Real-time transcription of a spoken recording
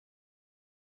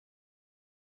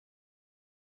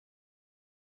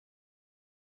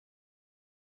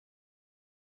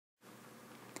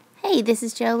Hey, this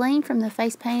is Jolene from the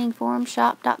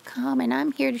facepaintingforumshop.com, and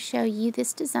I'm here to show you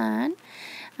this design.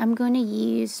 I'm going to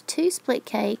use two split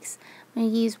cakes. I'm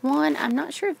going to use one. I'm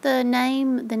not sure if the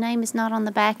name is not on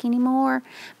the back anymore,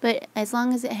 but as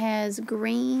long as it has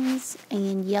greens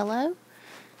and yellow.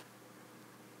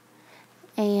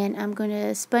 And I'm going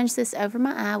to sponge this over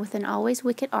my eye with an Always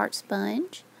Wicked art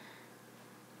sponge.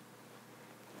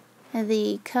 And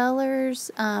the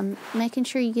colors, making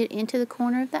sure you get into the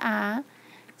corner of the eye.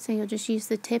 So you'll just use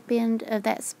the tip end of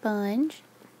that sponge.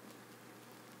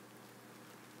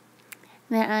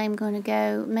 Then I'm going to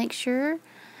go make sure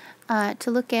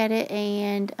to look at it,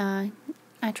 and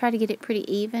I try to get it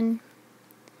pretty even.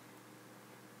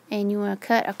 And you want to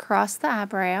cut across the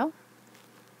eyebrow.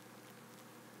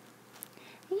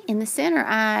 In the center,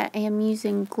 I am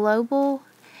using Global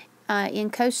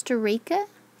in Costa Rica.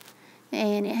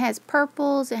 And it has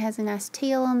purples, it has a nice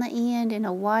teal on the end, and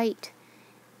a white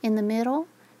in the middle.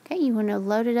 Okay, you want to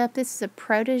load it up. This is a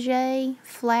Protege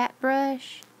flat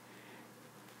brush,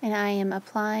 and I am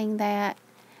applying that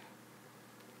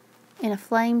in a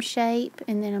flame shape,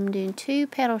 and then I'm doing two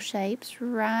petal shapes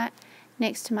right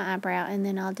next to my eyebrow, and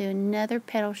then I'll do another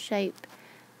petal shape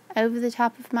over the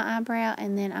top of my eyebrow,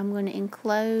 and then I'm going to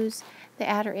enclose the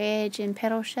outer edge in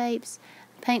petal shapes.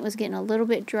 The paint was getting a little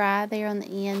bit dry there on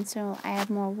the end, so I'll add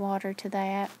more water to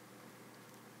that.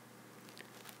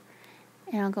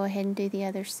 And I'll go ahead and do the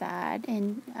other side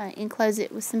and enclose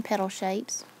it with some petal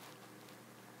shapes.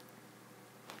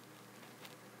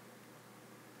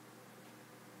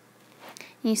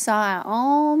 You saw I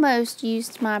almost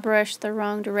used my brush the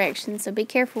wrong direction, so be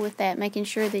careful with that, making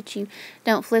sure that you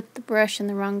don't flip the brush in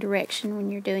the wrong direction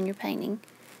when you're doing your painting.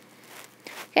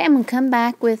 Okay, I'm going to come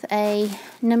back with a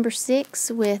number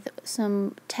 6 with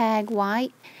some tag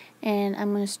white, and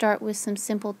I'm going to start with some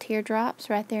simple teardrops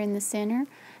right there in the center.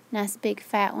 Nice big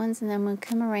fat ones, and then I'm going to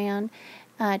come around.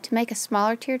 To make a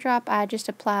smaller teardrop, I just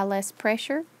apply less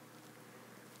pressure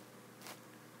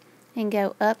and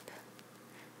go up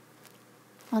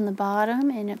on the bottom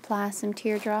and apply some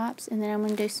teardrops, and then I'm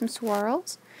going to do some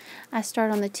swirls. I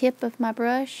start on the tip of my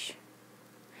brush,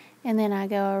 and then I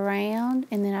go around,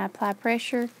 and then I apply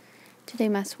pressure to do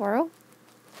my swirl.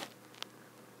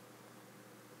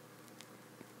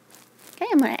 Okay,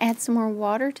 I'm going to add some more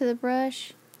water to the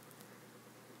brush.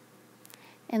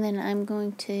 And then I'm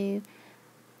going to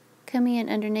come in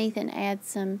underneath and add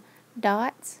some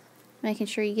dots, making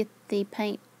sure you get the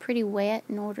paint pretty wet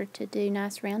in order to do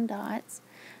nice round dots.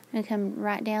 I'm going to come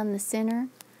right down the center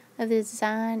of the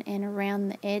design and around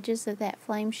the edges of that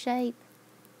flame shape.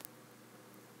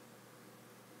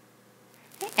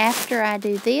 After I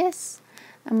do this,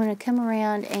 I'm going to come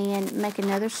around and make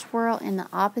another swirl in the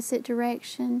opposite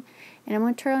direction. And I'm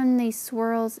going to turn these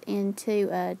swirls into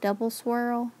a double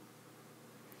swirl.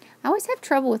 I always have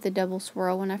trouble with the double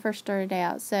swirl when I first started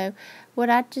out, so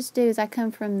what I just do is I come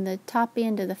from the top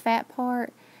end of the fat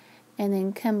part and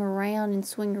then come around and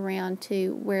swing around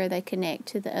to where they connect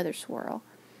to the other swirl.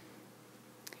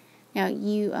 Now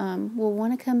you will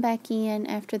want to come back in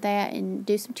after that and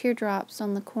do some teardrops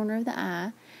on the corner of the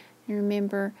eye, and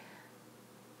remember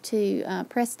to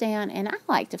press down, and I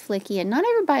like to flick in. Not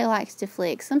everybody likes to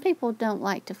flick. Some people don't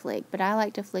like to flick, but I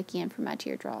like to flick in for my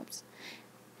teardrops.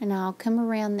 And I'll come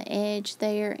around the edge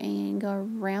there and go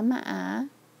around my eye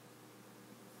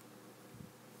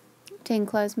to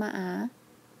enclose my eye.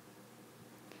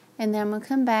 And then I'm going to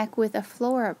come back with a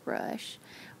Flora brush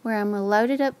where I'm going to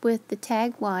load it up with the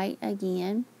tag white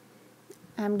again.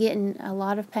 I'm getting a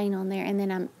lot of paint on there, and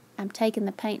then I'm taking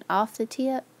the paint off the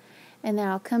tip, and then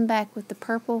I'll come back with the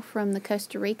purple from the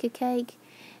Costa Rica cake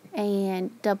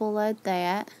and double load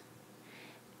that.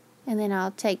 And then I'll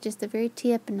take just the very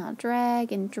tip and I'll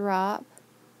drag and drop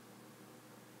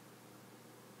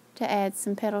to add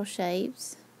some petal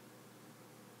shapes.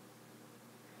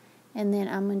 And then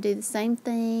I'm going to do the same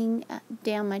thing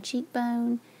down my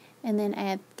cheekbone and then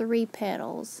add 3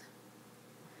 petals.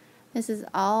 This is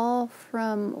all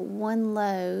from one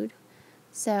load,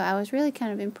 so I was really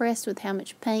kind of impressed with how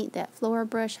much paint that Flora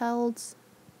brush holds.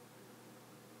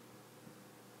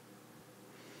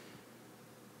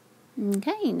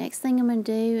 Okay, next thing I'm going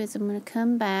to do is I'm going to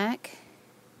come back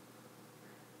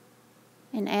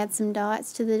and add some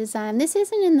dots to the design. This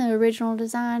isn't in the original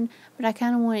design, but I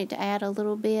kind of wanted to add a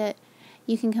little bit.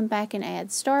 You can come back and add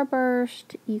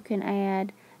starburst, you can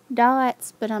add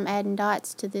dots, but I'm adding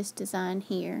dots to this design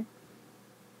here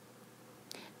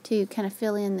to kind of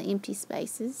fill in the empty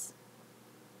spaces.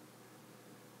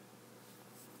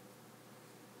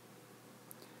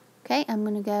 Okay, I'm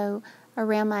going to go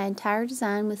around my entire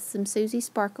design with some Susie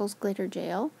Sparkles glitter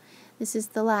gel. This is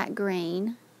the light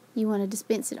green. You want to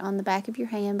dispense it on the back of your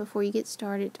hand before you get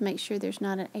started to make sure there's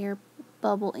not an air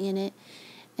bubble in it.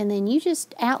 And then you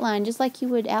just outline, just like you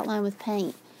would outline with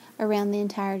paint, around the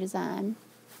entire design.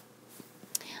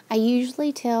 I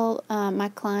usually tell my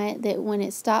client that when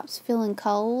it stops feeling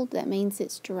cold, that means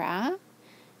it's dry.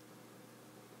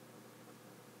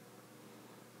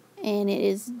 And it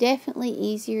is definitely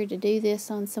easier to do this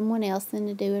on someone else than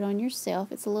to do it on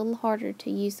yourself. It's a little harder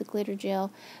to use the glitter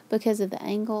gel because of the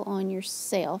angle on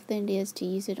yourself than it is to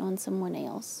use it on someone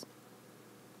else.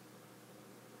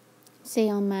 See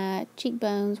on my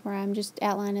cheekbones where I'm just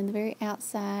outlining the very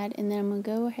outside, and then I'm going to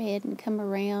go ahead and come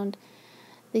around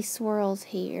these swirls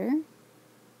here.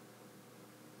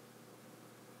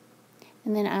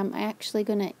 And then I'm actually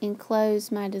going to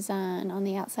enclose my design on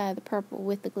the outside of the purple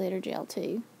with the glitter gel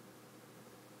too.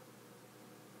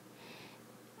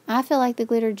 I feel like the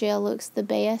glitter gel looks the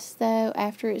best though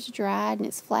after it's dried and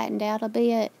it's flattened out a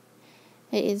bit.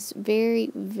 It is very,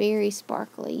 very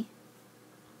sparkly.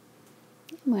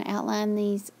 I'm going to outline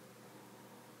these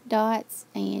dots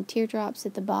and teardrops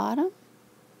at the bottom.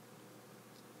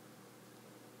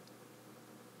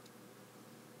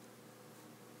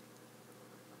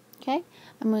 Okay,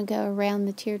 I'm going to go around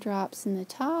the teardrops in the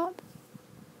top,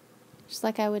 just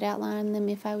like I would outline them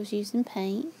if I was using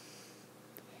paint.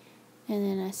 And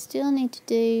then I still need to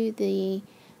do the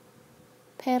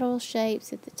petal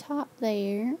shapes at the top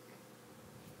there.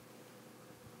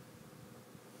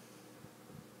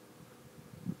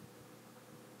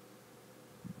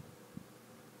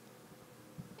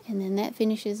 And then that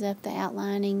finishes up the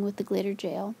outlining with the glitter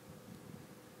gel.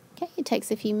 Okay, it takes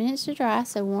a few minutes to dry,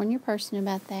 so warn your person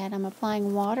about that. I'm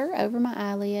applying water over my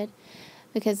eyelid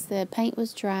because the paint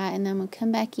was dry, and then I'm going to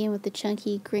come back in with the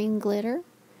chunky green glitter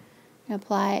and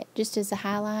apply it just as a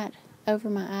highlight over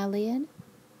my eyelid.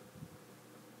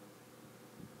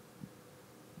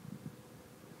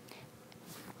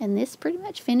 And this pretty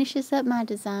much finishes up my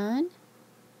design.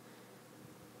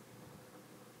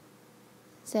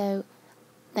 So,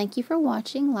 thank you for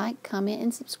watching. Like, comment,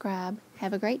 and subscribe.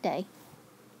 Have a great day.